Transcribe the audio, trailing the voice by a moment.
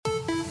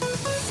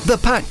The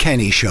Pat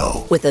Kenny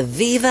Show with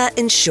Aviva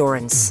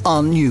Insurance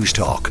on News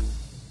Talk.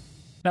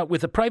 Now,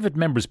 with a private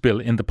member's bill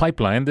in the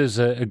pipeline, there's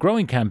a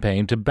growing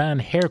campaign to ban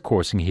hare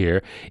coursing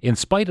here in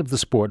spite of the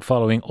sport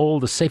following all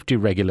the safety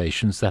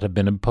regulations that have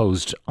been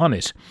imposed on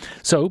it.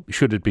 So,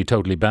 should it be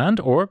totally banned,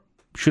 or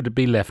should it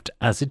be left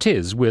as it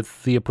is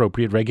with the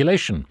appropriate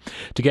regulation?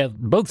 To get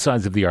both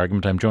sides of the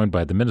argument, I'm joined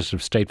by the Minister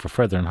of State for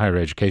Further and Higher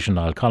Education,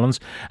 Niall Collins,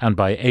 and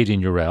by Aideen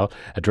Yourell,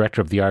 a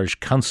Director of the Irish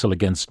Council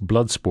Against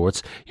Blood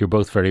Sports. You're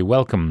both very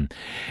welcome.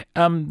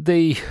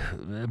 The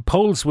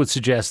polls would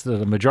suggest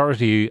that a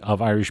majority of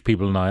Irish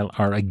people, Niall,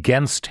 are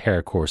against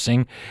hare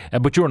coursing,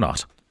 but you're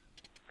not.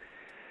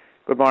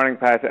 Good morning,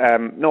 Pat.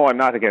 No, I'm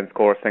not against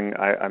coursing.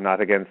 I'm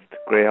not against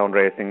greyhound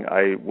racing.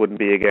 I wouldn't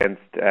be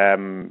against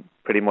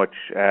pretty much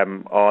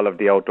all of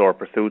the outdoor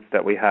pursuits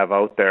that we have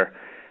out there.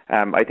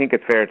 I think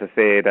it's fair to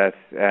say that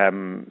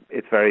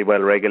it's very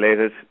well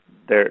regulated.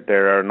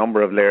 There are a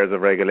number of layers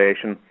of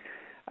regulation,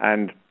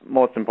 and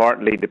most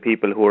importantly, the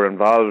people who are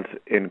involved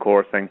in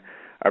coursing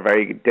are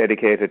very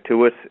dedicated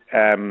to it.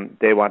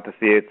 They want to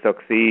see it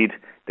succeed.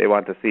 They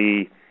want to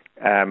see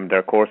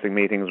their coursing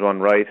meetings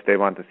run right. They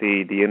want to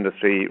see the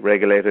industry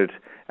regulated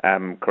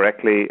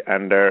correctly,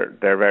 and they're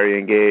very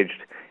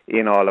engaged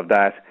in all of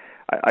that.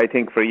 I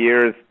think for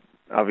years,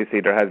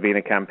 obviously, there has been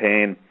a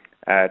campaign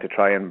to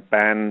try and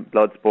ban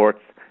blood sports.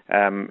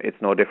 It's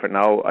no different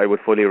now. I would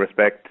fully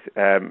respect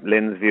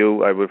Lynn's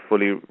view. I would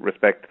fully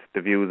respect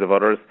the views of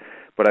others,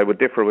 but I would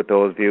differ with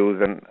those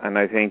views. And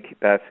I think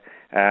that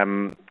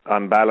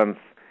on balance,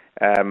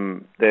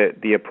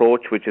 the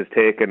approach which is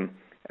taken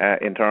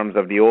in terms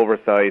of the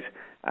oversight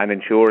and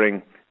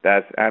ensuring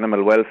that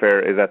animal welfare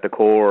is at the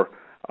core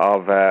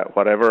of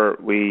whatever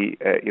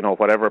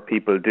whatever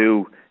people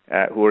do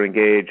who are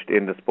engaged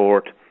in the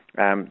sport.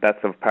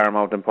 That's of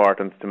paramount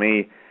importance to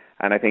me,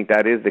 and I think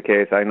that is the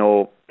case. I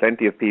know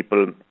plenty of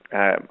people.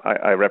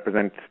 I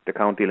represent the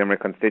County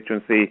Limerick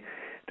constituency.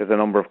 There's a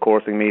number of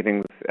coursing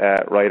meetings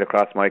right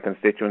across my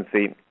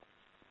constituency.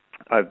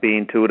 I've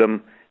been to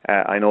them.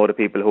 I know the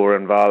people who are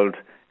involved.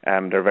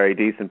 They're very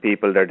decent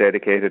people. They're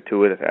dedicated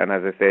to it, and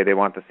as I say, they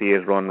want to see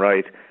it run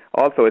right.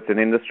 Also, it's an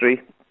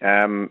industry.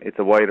 It's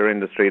a wider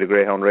industry. The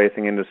greyhound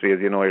racing industry,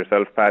 as you know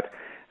yourself, Pat,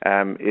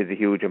 is a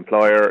huge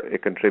employer.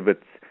 It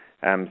contributes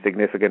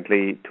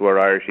significantly to our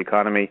Irish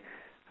economy,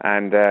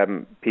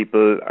 and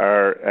people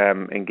are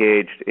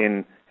engaged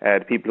in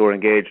the people who are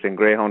engaged in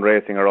greyhound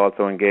racing are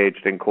also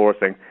engaged in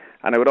coursing.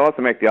 And I would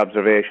also make the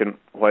observation,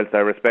 whilst I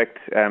respect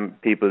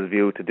people's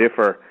view to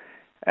differ,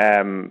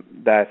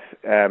 that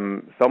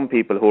some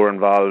people who are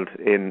involved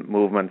in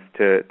movements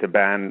to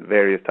ban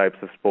various types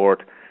of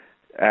sport,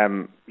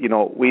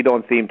 we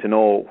don't seem to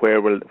know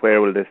where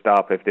will this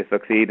stop. If they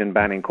succeed in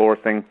banning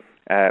coursing,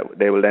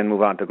 they will then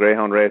move on to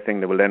greyhound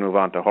racing. They will then move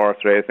on to horse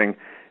racing.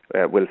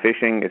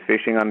 Is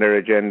fishing on their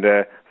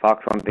agenda?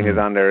 Fox hunting is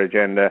on their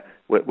agenda.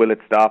 Will it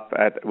stop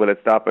at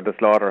the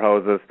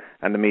slaughterhouses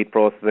and the meat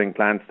processing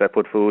plants that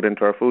put food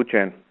into our food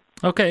chain?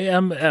 Okay,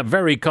 a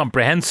very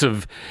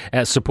comprehensive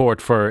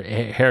support for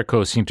hare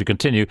coursing to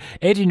continue.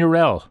 Aideen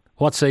Yourell,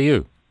 what say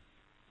you?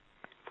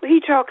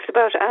 He talks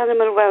about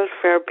animal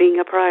welfare being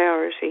a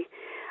priority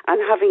and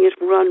having it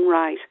run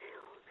right.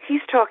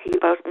 He's talking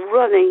about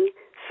running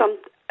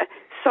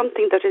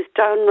something that is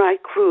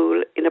downright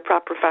cruel in a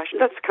proper fashion.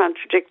 That's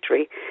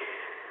contradictory.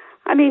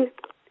 I mean,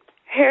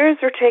 hares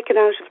are taken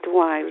out of the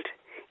wild.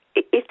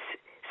 It's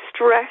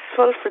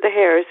stressful for the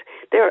hares.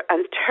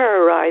 And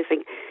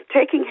terrorising.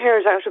 Taking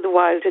hares out of the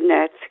wild in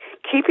nets,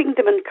 keeping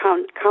them in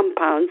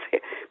compounds,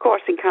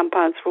 coursing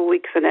compounds for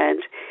weeks on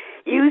end,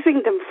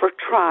 using them for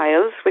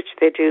trials, which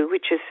they do,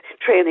 which is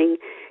training,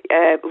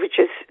 which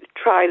is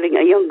trialling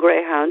a young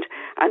greyhound,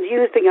 and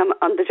using them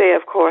on the day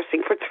of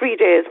coursing for 3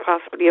 days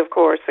possibly of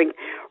coursing,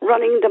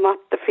 running them up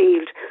the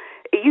field,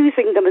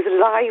 using them as a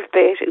live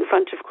bait in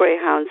front of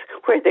greyhounds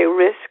where they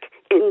risk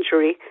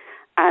injury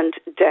and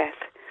death.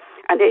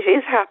 And it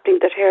is happening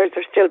that hares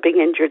are still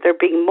being injured. They're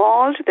being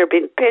mauled, they're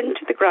being pinned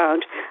to the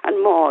ground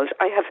and mauled.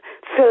 I have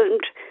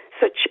filmed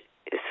such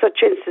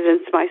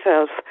incidents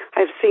myself.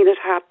 I've seen it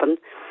happen.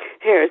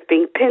 Hares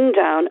being pinned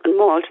down and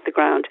mauled to the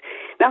ground.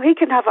 Now, he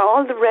can have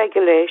all the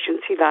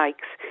regulations he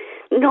likes.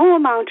 No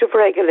amount of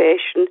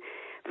regulation,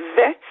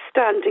 vets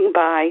standing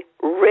by,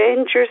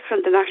 rangers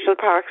from the national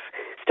parks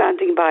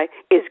standing by,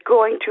 is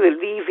going to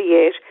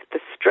alleviate the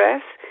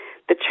stress,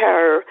 the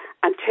terror,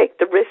 and take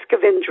the risk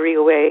of injury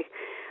away.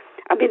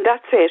 I mean,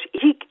 that's it.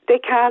 They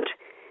can't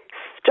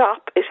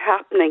stop it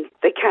happening.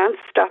 They can't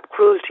stop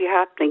cruelty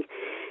happening.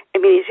 I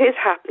mean, it is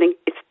happening.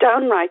 It's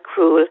downright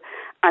cruel.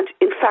 And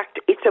in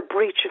fact, it's a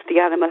breach of the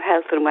Animal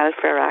Health and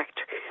Welfare Act.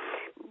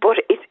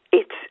 But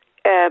it's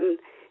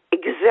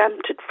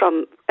exempted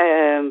from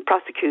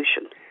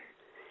prosecution.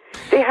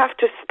 They have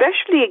to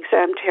specially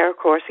exempt hare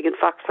coursing and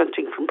fox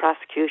hunting from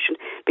prosecution,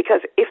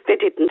 because if they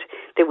didn't,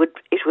 it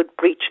would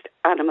breach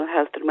the Animal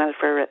Health and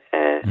Welfare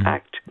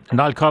Act.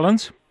 Niall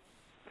Collins?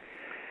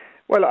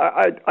 Well,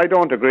 I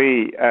don't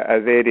agree.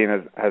 As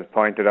Aideen has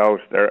pointed out,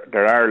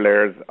 there are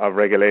layers of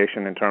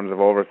regulation in terms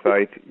of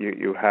oversight.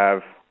 You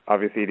have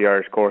obviously the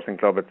Irish Coursing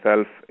Club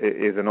itself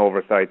is an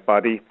oversight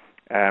body.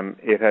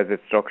 It has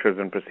its structures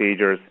and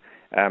procedures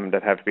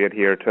that have to be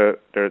adhered to.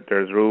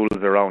 There's rules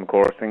around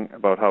coursing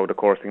about how the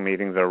coursing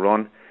meetings are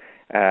run.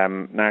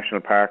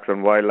 National Parks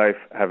and Wildlife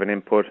have an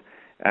input.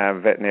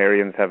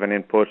 Veterinarians have an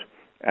input.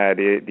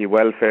 The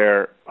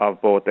welfare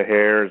of both the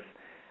hares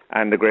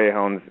and the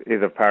greyhounds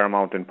is of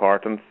paramount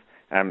importance.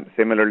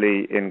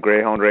 Similarly, in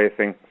greyhound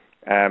racing,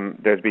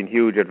 there's been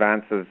huge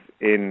advances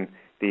in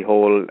the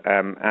whole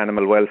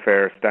animal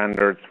welfare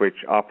standards which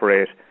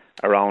operate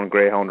around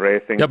greyhound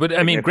racing. Yeah, but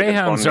I mean,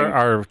 greyhounds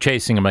are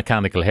chasing a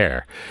mechanical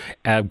hare.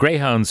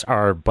 Greyhounds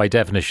are, by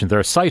definition,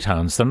 they're sight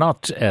hounds. They're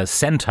not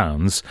scent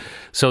hounds.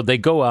 So they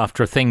go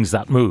after things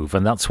that move.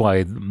 And that's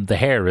why the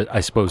hare, I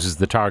suppose, is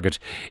the target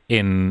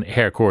in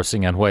hare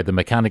coursing, and why the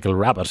mechanical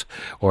rabbit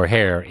or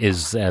hare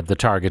is the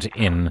target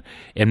in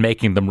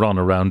making them run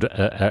around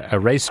a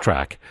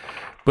racetrack.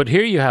 But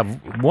here you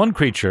have one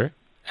creature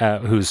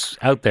who's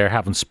out there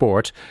having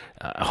sport,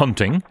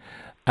 hunting,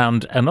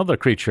 and another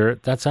creature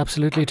that's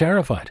absolutely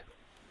terrified.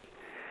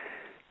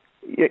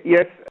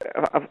 Yes,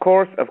 of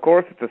course,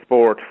 it's a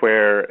sport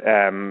where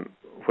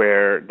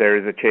there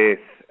is a chase,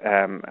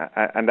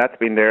 and that's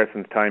been there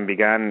since time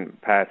began,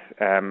 Pat.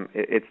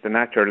 It's the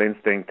natural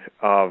instinct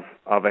of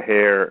a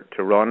hare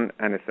to run,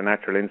 and it's the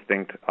natural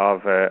instinct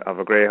of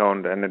a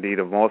greyhound, and indeed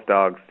of most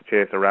dogs, to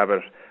chase a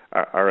rabbit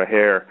or a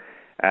hare,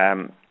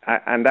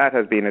 and that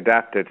has been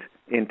adapted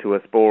into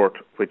a sport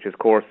which is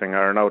coursing,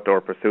 or an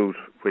outdoor pursuit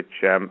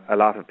which a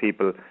lot of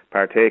people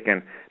partake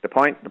in. The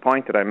point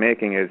that I'm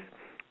making is,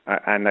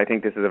 and I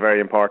think this is a very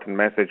important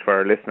message for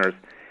our listeners,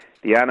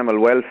 the animal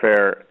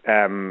welfare,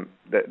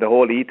 the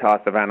whole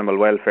ethos of animal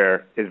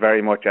welfare is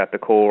very much at the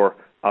core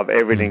of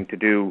everything to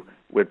do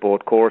with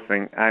both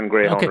coursing and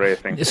greyhound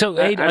racing. So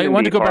I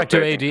want to go back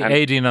to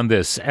Aideen on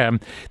this.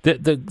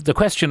 The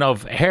question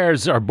of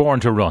hares are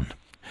born to run,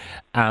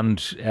 and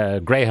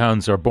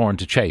greyhounds are born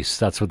to chase.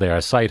 That's what they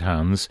are, sight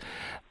hounds.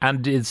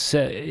 And it's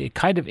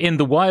kind of in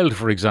the wild,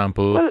 for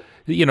example,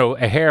 you know,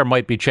 a hare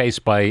might be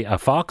chased by a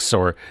fox,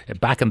 or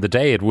back in the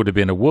day it would have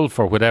been a wolf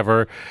or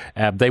whatever.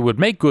 They would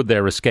make good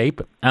their escape,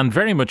 and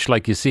very much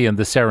like you see in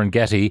the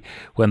Serengeti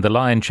when the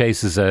lion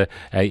chases a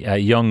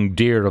young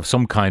deer of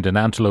some kind, an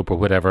antelope or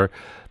whatever,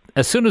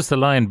 as soon as the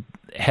lion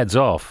heads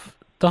off,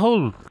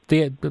 the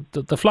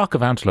flock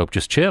of antelope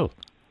just chill.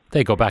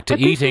 They go back to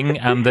eating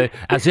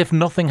as if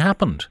nothing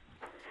happened.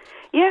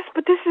 Yes,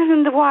 but this is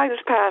in the wild,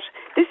 Pat.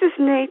 This is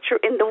nature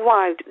in the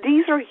wild.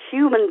 These are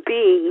human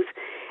beings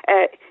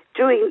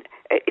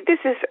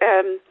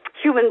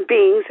human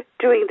beings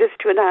doing this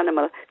to an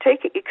animal,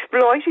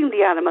 exploiting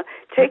the animal,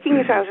 taking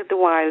it out of the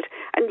wild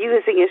and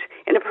using it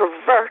in a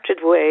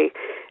perverted way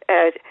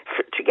to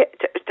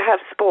have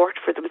sport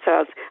for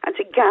themselves and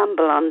to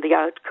gamble on the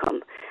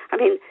outcome. I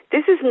mean,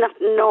 this is not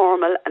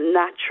normal and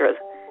natural.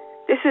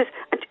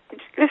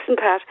 Listen,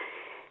 Pat,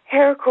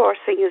 hare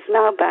coursing is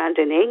now banned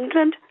in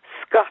England,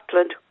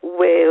 Scotland,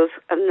 Wales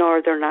and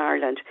Northern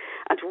Ireland,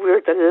 and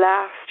we're the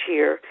last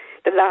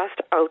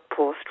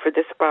outpost for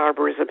this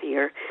barbarism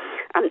here.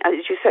 And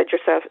as you said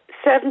yourself,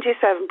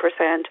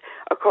 77%,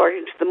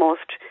 according to the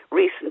most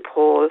recent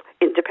poll,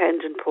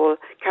 independent poll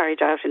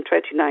carried out in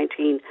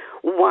 2019,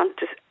 want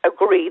to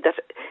agree that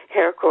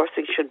hare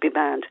coursing should be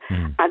banned.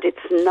 And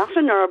it's not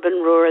an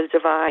urban-rural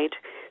divide.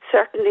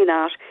 Certainly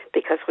not,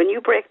 because when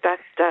you break that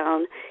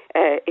down,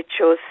 it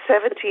shows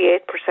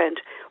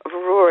 78% of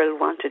rural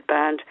wanted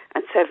banned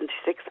and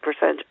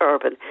 76%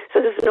 urban.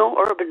 So there's no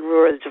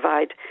urban-rural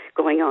divide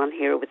going on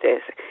here with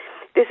this.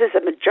 This is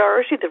a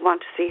majority that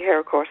want to see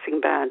hare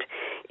coursing banned.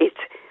 It's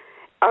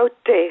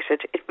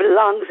outdated. It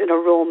belongs in a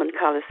Roman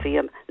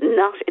Colosseum,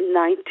 not in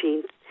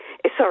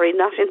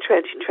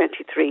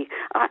 2023.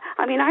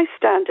 I mean, I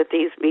stand at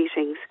these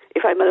meetings,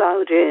 if I'm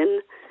allowed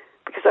in,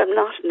 because I'm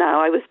not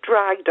now. I was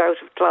dragged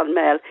out of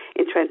Clonmel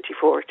in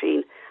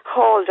 2014,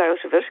 hauled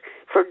out of it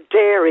for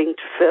daring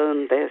to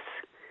film this.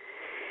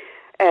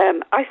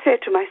 I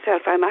said to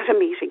myself, I'm at a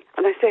meeting,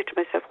 and I said to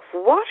myself,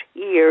 what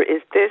year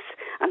is this,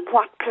 and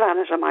what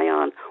planet am I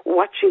on,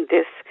 watching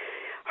this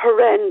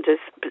horrendous,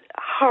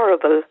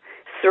 horrible,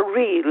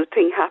 surreal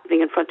thing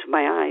happening in front of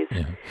my eyes?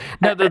 Yeah.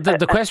 Now,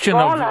 the question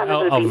of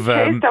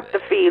chased up the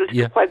field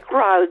while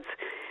crowds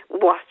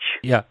watch.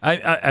 Yeah,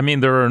 I mean,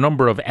 there are a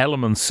number of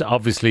elements,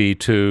 obviously,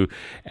 to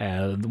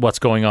what's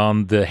going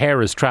on. The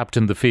hare is trapped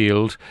in the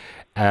field.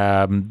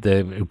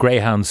 The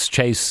greyhounds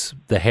chase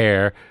the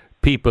hare.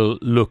 People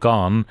look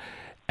on.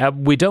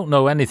 We don't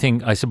know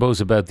anything, I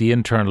suppose, about the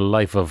internal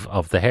life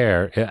of the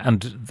hare.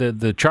 And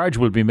the charge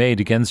will be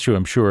made against you,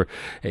 I'm sure,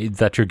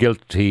 that you're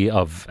guilty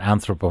of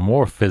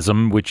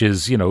anthropomorphism, which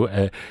is,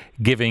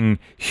 giving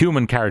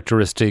human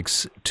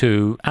characteristics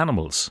to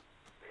animals.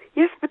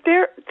 Yes, but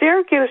they're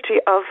guilty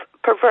of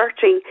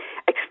perverting,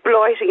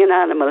 exploiting an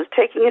animal,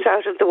 taking it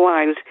out of the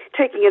wild,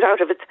 taking it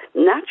out of its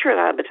natural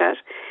habitat,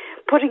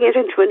 putting it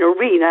into an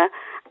arena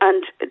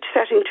and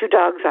setting two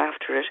dogs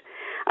after it.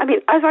 I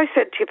mean, as I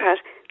said to you, Pat,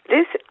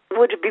 this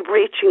would be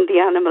breaching the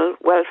Animal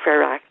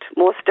Welfare Act,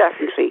 most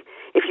definitely,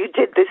 if you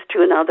did this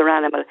to another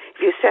animal,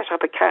 if you set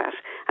up a cat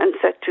and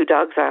set 2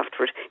 dogs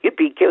after it, you'd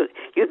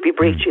be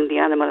breaching the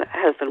Animal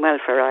Health and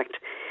Welfare Act.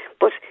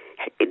 But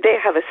they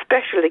have a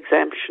special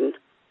exemption.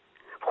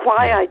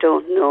 Why, I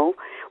don't know.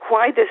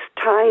 Why this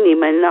tiny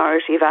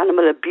minority of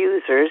animal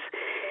abusers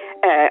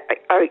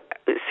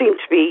seem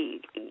to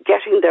be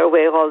getting their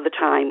way all the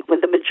time when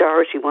the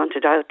majority want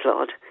it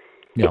outlawed.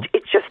 Yeah.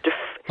 It's just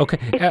okay.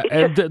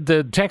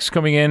 The text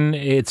coming in,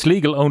 it's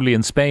legal only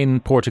in Spain,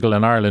 Portugal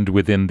and Ireland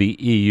within the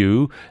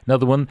EU.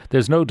 Another one,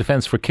 there's no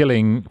defence for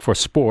killing for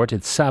sport.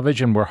 It's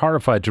savage, and we're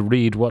horrified to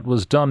read what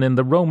was done in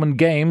the Roman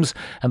games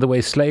and the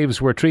way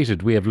slaves were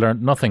treated. We have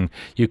learnt nothing.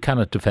 You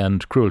cannot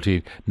defend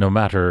cruelty no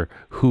matter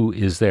who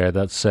is there.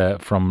 That's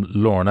from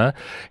Lorna.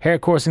 Hare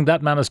coursing,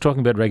 that man is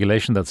talking about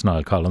regulation. That's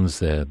Niall Collins,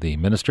 the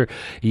minister.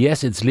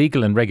 Yes, it's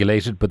legal and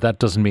regulated, but that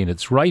doesn't mean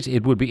it's right.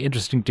 It would be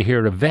interesting to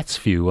hear a vet's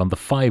view on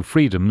the 5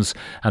 freedoms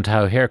and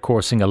how hare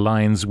coursing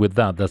aligns with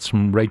that. That's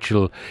from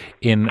Rachel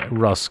in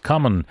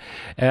Roscommon.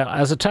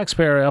 As a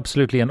taxpayer, I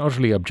absolutely and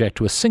utterly object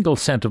to a single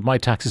cent of my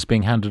taxes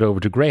being handed over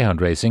to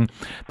greyhound racing.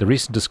 The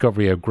recent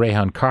discovery of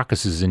greyhound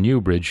carcasses in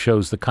Newbridge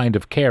shows the kind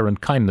of care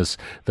and kindness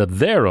that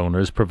their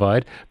owners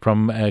provide.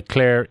 From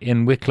Claire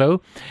in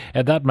Wicklow.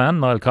 That man,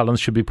 Niall Collins,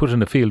 should be put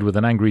in a field with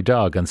an angry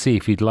dog and see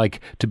if he'd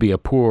like to be a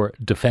poor,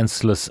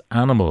 defenceless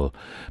animal.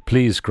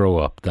 Please grow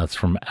up. That's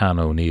from Anne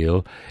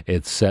O'Neill.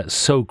 It's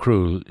so cruel,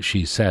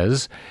 she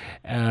says.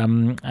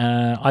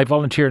 I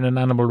volunteer in an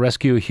animal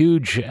rescue. A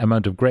huge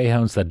amount of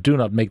greyhounds that do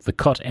not make the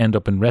cut end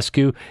up in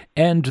rescue.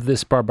 End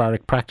this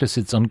barbaric practice.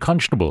 It's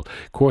unconscionable.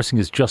 Coursing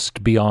is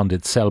just beyond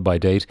its sell-by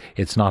date.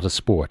 It's not a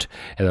sport.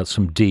 That's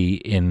from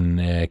D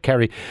in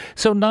Kerry.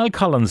 So, Niall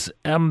Collins,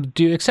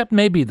 do you accept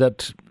maybe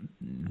that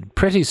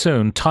pretty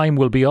soon time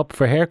will be up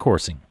for hare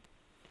coursing?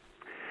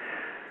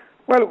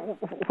 Well,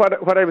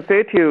 what I would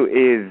say to you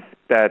is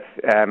that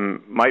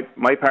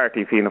my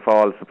party, Fianna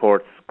Fáil,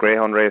 supports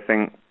greyhound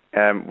racing.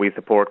 We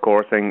support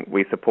coursing.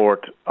 We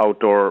support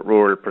outdoor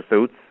rural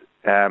pursuits.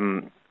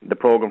 The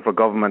programme for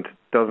government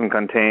doesn't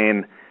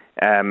contain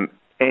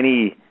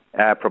any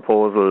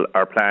proposal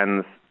or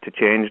plans to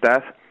change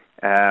that.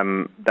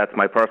 That's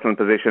my personal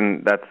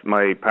position. That's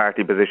my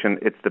party position.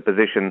 It's the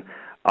position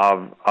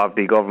of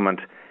the government.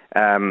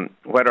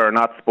 Whether or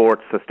not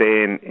sports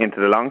sustain into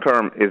the long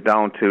term is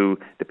down to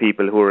the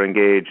people who are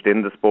engaged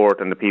in the sport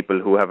and the people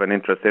who have an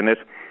interest in it.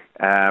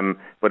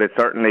 But it's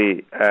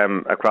certainly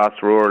across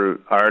rural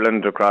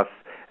Ireland,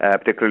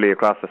 particularly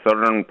across the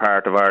southern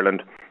part of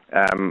Ireland,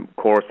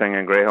 coursing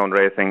and greyhound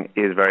racing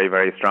is very,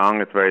 very strong.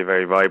 It's very,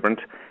 very vibrant.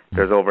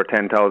 There's over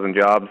 10,000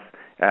 jobs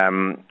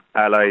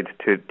allied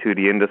to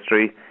the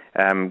industry,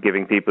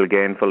 giving people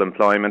gainful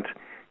employment.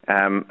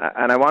 And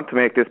I want to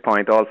make this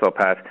point also,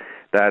 Pat,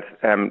 that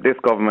this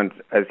government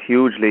has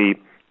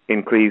hugely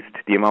increased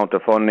the amount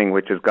of funding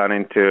which has gone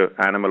into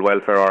animal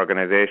welfare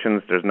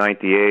organisations. There's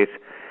 98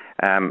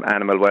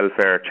 animal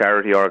welfare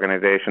charity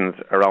organisations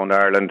around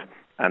Ireland,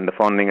 and the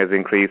funding has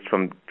increased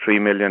from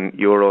 €3 million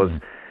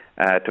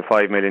to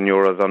 €5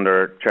 million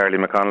under Charlie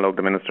McConalogue,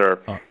 the Minister.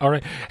 All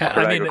right.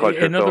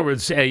 In other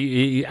words,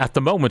 at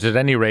the moment, at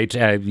any rate,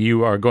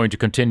 you are going to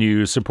continue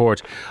your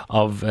support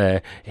of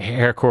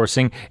hare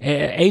coursing.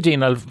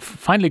 Aideen, I'll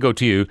finally go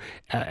to you.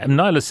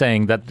 Niall is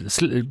saying that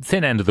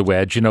thin end of the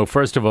wedge,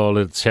 first of all,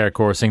 it's hare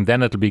coursing,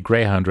 then it'll be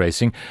greyhound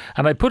racing.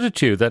 And I put it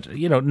to you that,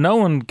 no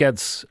one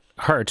gets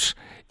hurt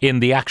in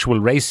the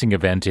actual racing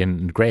event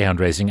in greyhound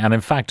racing. And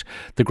in fact,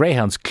 the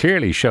greyhounds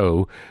clearly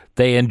show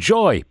they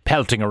enjoy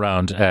pelting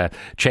around,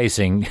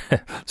 chasing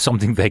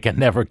something they can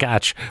never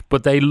catch,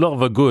 but they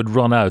love a good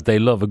run out. They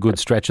love a good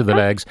stretch of the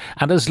legs.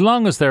 And as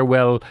long as they're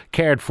well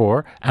cared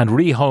for and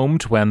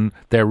rehomed when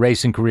their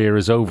racing career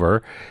is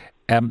over,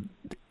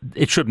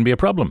 it shouldn't be a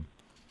problem.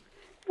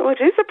 Oh, it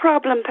is a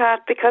problem,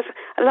 Pat, because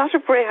a lot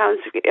of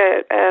greyhounds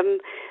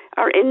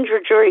are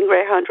injured during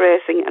greyhound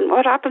racing, and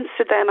what happens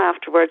to them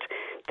afterwards?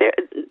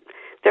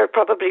 They're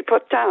probably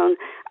put down.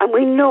 And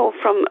we know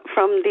from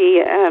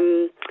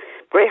the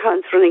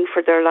Greyhounds Running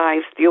for Their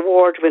Lives, the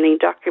award-winning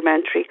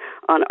documentary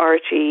on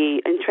RTE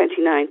in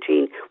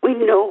 2019, we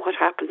know what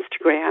happens to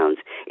greyhounds.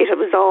 It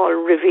was all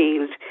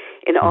revealed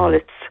in all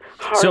its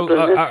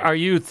horribleness. So are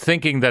you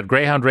thinking that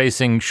greyhound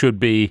racing should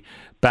be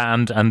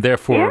banned, and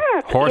therefore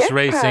horse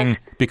racing,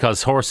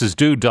 because horses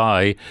do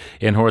die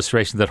in horse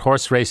racing, that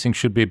horse racing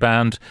should be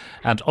banned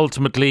and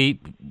ultimately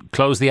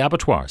close the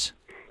abattoirs?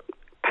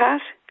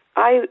 Pat,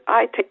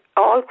 I think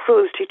all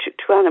cruelty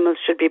to animals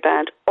should be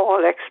banned.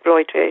 All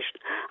exploitation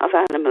of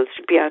animals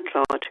should be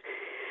outlawed.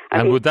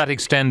 And would that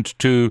extend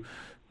to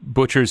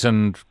butchers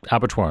and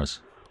abattoirs?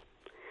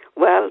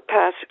 Well,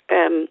 Pat,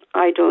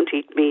 I don't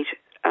eat meat,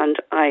 and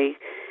I...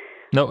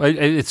 No,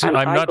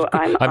 I'm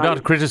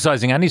not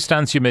criticising any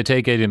stance you may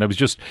take, Aideen. I was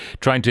just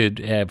trying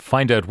to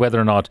find out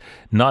whether or not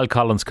Niall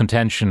Collins'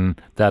 contention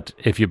that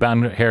if you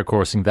ban hare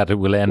coursing, that it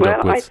will end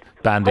up with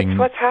banning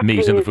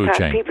meat in the food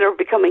chain. People are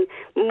becoming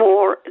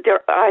more, their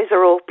eyes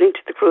are opening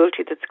to the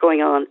cruelty that's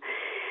going on.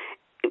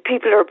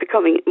 People are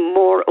becoming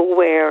more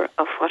aware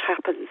of what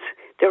happens.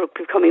 They're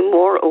becoming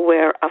more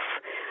aware of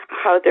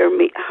how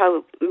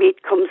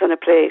meat comes on a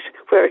plate,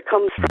 where it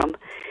comes from.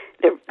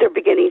 they're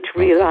beginning to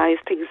realise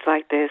things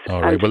like this.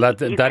 All right. Well,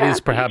 that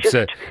is perhaps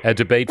a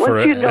debate for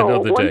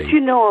another day. Once you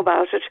know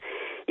about it,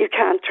 you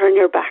can't turn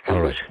your back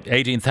on it.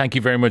 Aideen, thank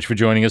you very much for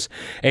joining us.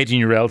 Aideen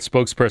Yourell,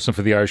 spokesperson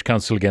for the Irish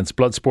Council Against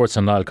Blood Sports,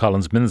 and Niall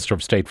Collins, Minister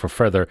of State for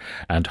Further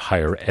and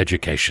Higher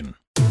Education.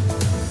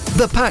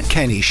 The Pat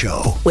Kenny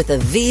Show with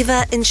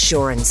Aviva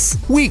Insurance.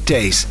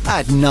 weekdays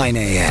at 9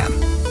 a.m.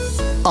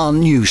 on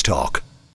News Talk.